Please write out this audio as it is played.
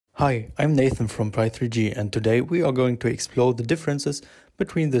Hi, I'm Nathan from Pi3G, and today we are going to explore the differences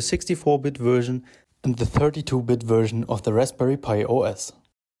between the 64-bit version and the 32-bit version of the Raspberry Pi OS.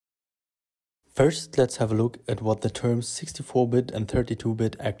 First, let's have a look at what the terms 64-bit and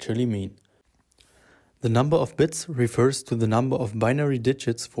 32-bit actually mean. The number of bits refers to the number of binary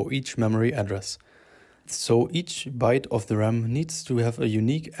digits for each memory address. So each byte of the RAM needs to have a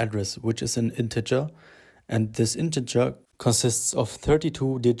unique address, which is an integer, and this integer consists of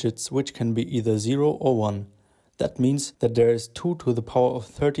 32 digits, which can be either 0 or 1. That means that there is 2 to the power of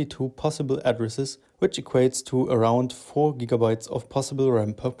 32 possible addresses, which equates to around 4 GB of possible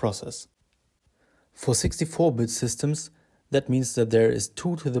RAM per process. For 64-bit systems, that means that there is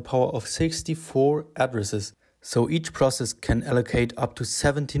 2 to the power of 64 addresses, so each process can allocate up to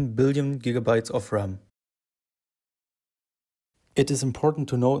 17 billion gigabytes of RAM. It is important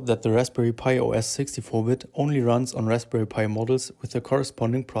to note that the Raspberry Pi OS 64-bit only runs on Raspberry Pi models with the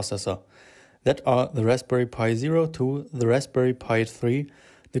corresponding processor. That are the Raspberry Pi 02, the Raspberry Pi 3,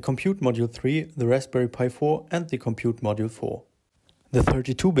 the Compute Module 3, the Raspberry Pi 4 and the Compute Module 4. The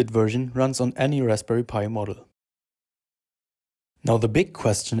 32-bit version runs on any Raspberry Pi model. Now the big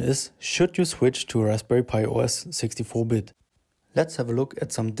question is, should you switch to a Raspberry Pi OS 64-bit? Let's have a look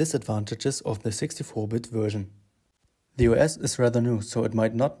at some disadvantages of the 64-bit version. The OS is rather new, so it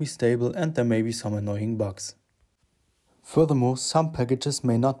might not be stable and there may be some annoying bugs. Furthermore, some packages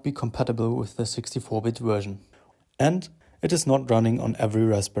may not be compatible with the 64-bit version. And it is not running on every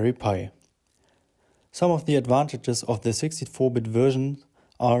Raspberry Pi. Some of the advantages of the 64-bit version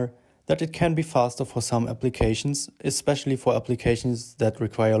are that it can be faster for some applications, especially for applications that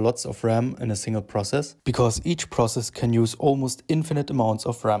require lots of RAM in a single process, because each process can use almost infinite amounts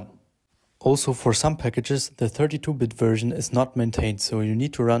of RAM. Also, for some packages, the 32-bit version is not maintained, so you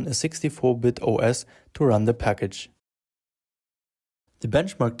need to run a 64-bit OS to run the package. The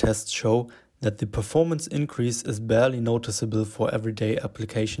benchmark tests show that the performance increase is barely noticeable for everyday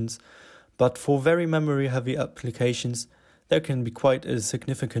applications, but for very memory-heavy applications, there can be quite a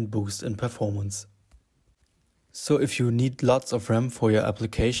significant boost in performance. So if you need lots of RAM for your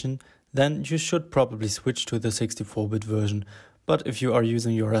application, then you should probably switch to the 64-bit version. But if you are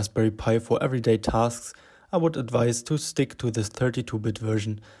using your Raspberry Pi for everyday tasks, I would advise to stick to this 32-bit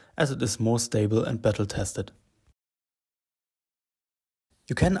version as it is more stable and battle tested.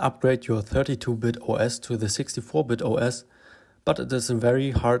 You can upgrade your 32-bit OS to the 64-bit OS, but it is a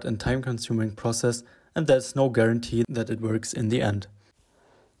very hard and time-consuming process and there's no guarantee that it works in the end.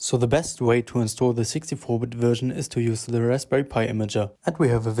 So the best way to install the 64-bit version is to use the Raspberry Pi Imager, and we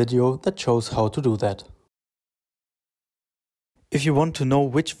have a video that shows how to do that. If you want to know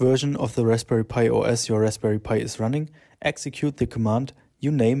which version of the Raspberry Pi OS your Raspberry Pi is running, execute the command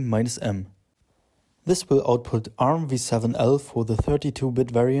uname-m. This will output ARM v7L for the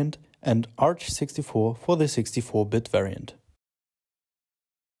 32-bit variant and ARCH64 for the 64-bit variant.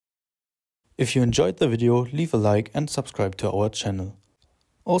 If you enjoyed the video, leave a like and subscribe to our channel.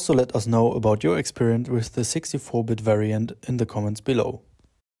 Also let us know about your experience with the 64-bit variant in the comments below.